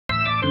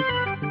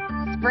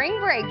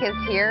Spring break is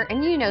here,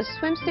 and you know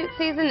swimsuit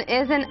season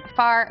isn't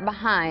far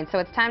behind, so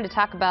it's time to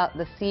talk about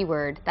the C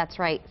word. That's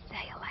right,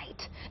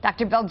 cellulite.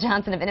 Dr. Bill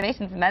Johnson of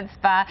Innovations Med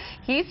Spa,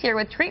 he's here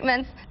with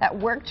treatments that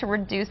work to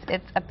reduce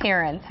its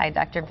appearance. Hi,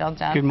 Dr. Bill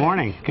Johnson. Good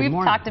morning. We've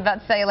talked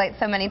about cellulite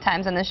so many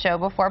times on the show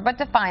before, but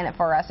define it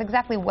for us.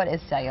 Exactly what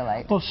is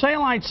cellulite? Well,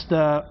 cellulite's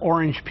the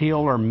orange peel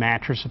or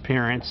mattress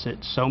appearance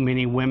that so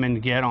many women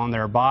get on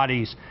their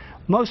bodies,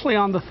 mostly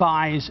on the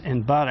thighs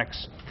and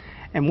buttocks.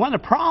 And one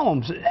of the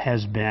problems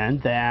has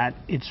been that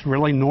it's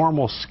really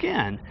normal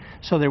skin.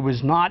 So there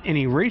was not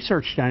any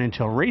research done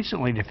until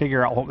recently to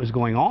figure out what was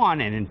going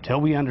on, and until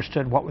we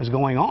understood what was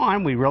going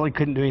on, we really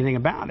couldn't do anything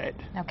about it.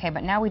 Okay,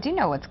 but now we do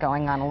know what's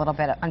going on a little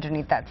bit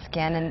underneath that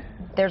skin, and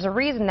there's a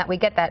reason that we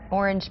get that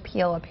orange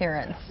peel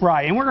appearance.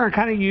 Right, and we're going to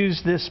kind of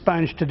use this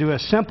sponge to do a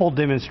simple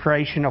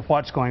demonstration of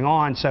what's going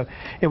on. So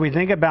if we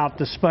think about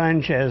the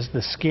sponge as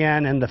the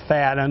skin and the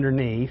fat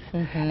underneath,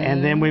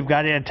 and then we've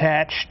got it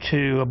attached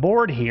to a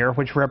board here,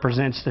 which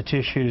represents the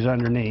tissues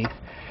underneath.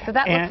 So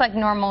that looks like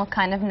normal,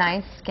 kind of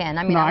nice skin.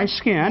 I mean, nice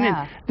skin,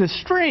 yeah. And the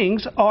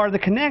strings are the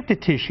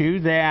connective tissue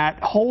that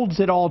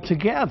holds it all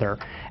together.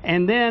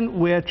 And then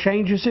with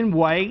changes in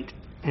weight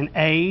and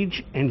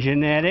age and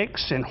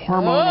genetics and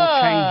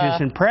hormonal changes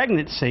in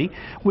pregnancy,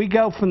 we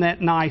go from that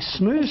nice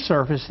smooth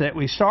surface that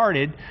we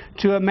started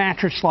to a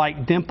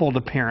mattress-like dimpled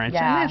appearance.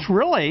 Yeah. And that's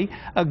really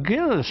a good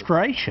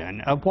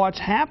illustration of what's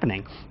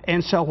happening.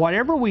 And so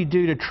whatever we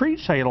do to treat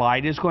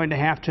cellulite is going to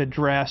have to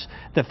address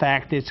the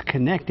fact that it's a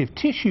connective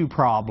tissue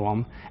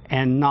problem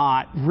and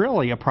not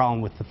really a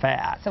problem with the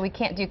fat. So we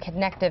can't do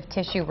connective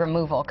tissue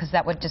removal because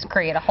that would just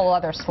create a whole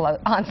other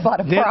onslaught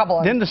of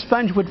problems. Then the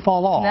sponge would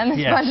fall off. Then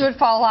the sponge would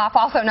fall off.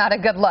 Also not a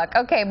good look.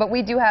 Okay, but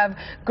we do have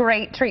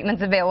great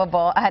treatments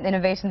available at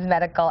Innovations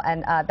Medical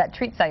and that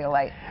treat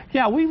cellulite.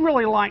 Yeah, we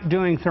really like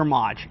doing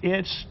Thermage.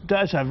 It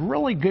does a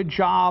really good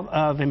job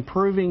of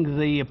improving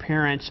the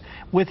appearance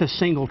with a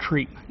single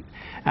treatment.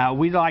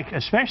 We like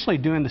especially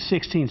doing the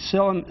 16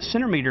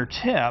 centimeter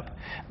tip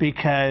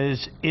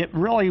because it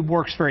really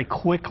works very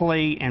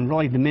quickly and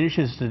really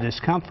diminishes the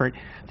discomfort.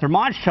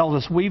 Thermage tells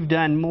us we've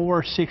done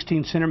more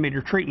 16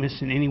 centimeter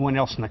treatments than anyone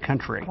else in the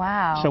country.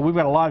 Wow. So we've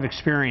got a lot of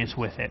experience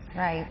with it.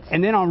 Right.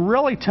 And then on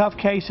really tough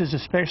cases,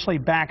 especially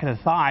back of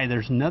the thigh,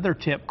 there's another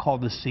tip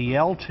called the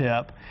CL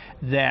tip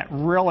that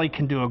really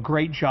can do a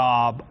great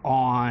job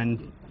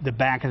on the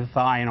back of the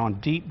thigh and on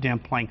deep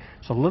dimpling.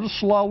 It's a little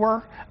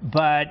slower,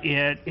 but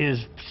it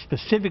is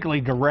specifically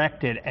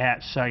directed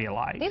at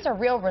cellulite. These are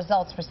real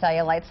results for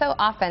cellulite. So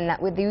often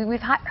that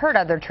we've heard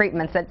other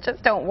treatments that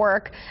just don't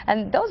work,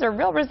 and those are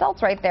real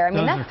results right there. I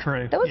mean, those are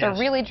true. Those are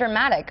really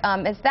dramatic.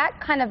 Is that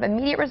kind of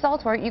immediate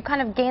results, or you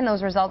kind of gain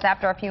those results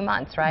after a few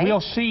months, right? We'll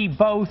see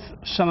both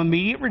some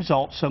immediate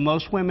results. So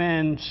most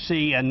women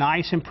see a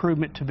nice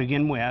improvement to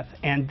begin with,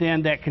 and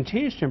then that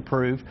continues to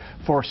improve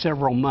for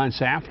several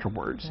months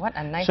afterwards. What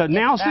a nice So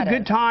now's a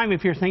good is. time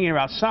if you're thinking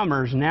about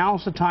summers.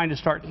 Now's the time to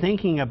start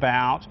thinking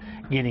about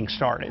getting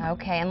started.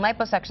 Okay, and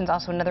liposuction is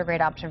also another great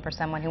option for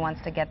someone who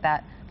wants to get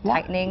that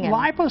tightening. And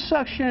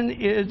liposuction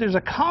is, there's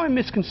a common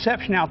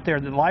misconception out there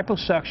that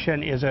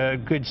liposuction is a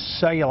good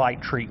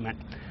cellulite treatment.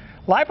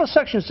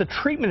 Liposuction is the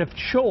treatment of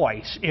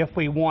choice if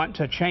we want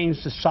to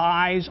change the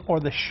size or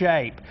the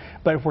shape.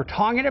 But if we're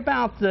talking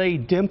about the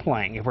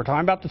dimpling, if we're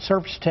talking about the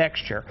surface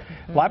texture,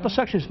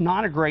 liposuction is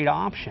not a great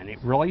option. It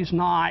really is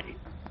not.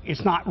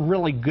 It's not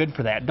really good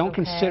for that. Don't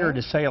consider it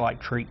a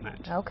cellulite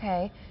treatment.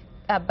 Okay.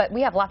 But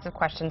we have lots of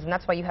questions, and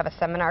that's why you have a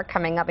seminar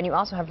coming up, and you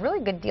also have really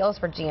good deals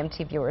for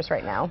GMT viewers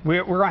right now.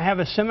 We're going to have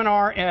a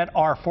seminar at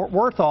our Fort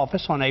Worth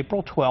office on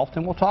April 12th,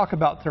 and we'll talk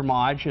about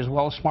Thermage as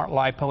well as Smart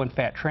Lipo and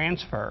Fat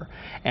Transfer.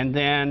 And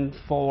then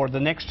for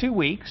the next 2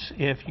 weeks,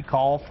 if you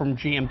call from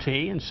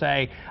GMT and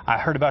say, I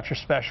heard about your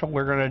special,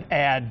 we're going to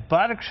add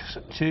buttocks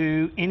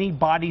to any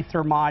body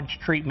Thermage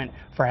treatment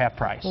for half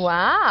price.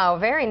 Wow,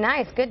 very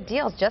nice. Good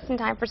deals just in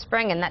time for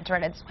spring and that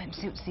dreaded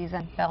swimsuit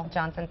season. Bill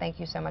Johnson, thank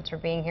you so much for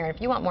being here. If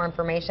you want more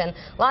information,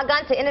 log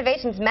on to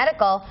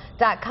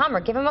innovationsmedical.com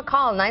or give them a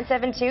call,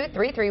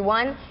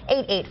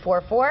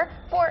 972-331-8844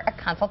 for a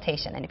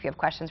consultation. And if you have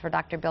questions for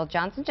Dr. Bill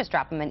Johnson, just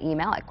drop him an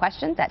email at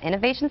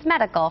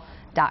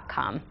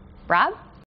questions@innovationsmedical.com. Rob?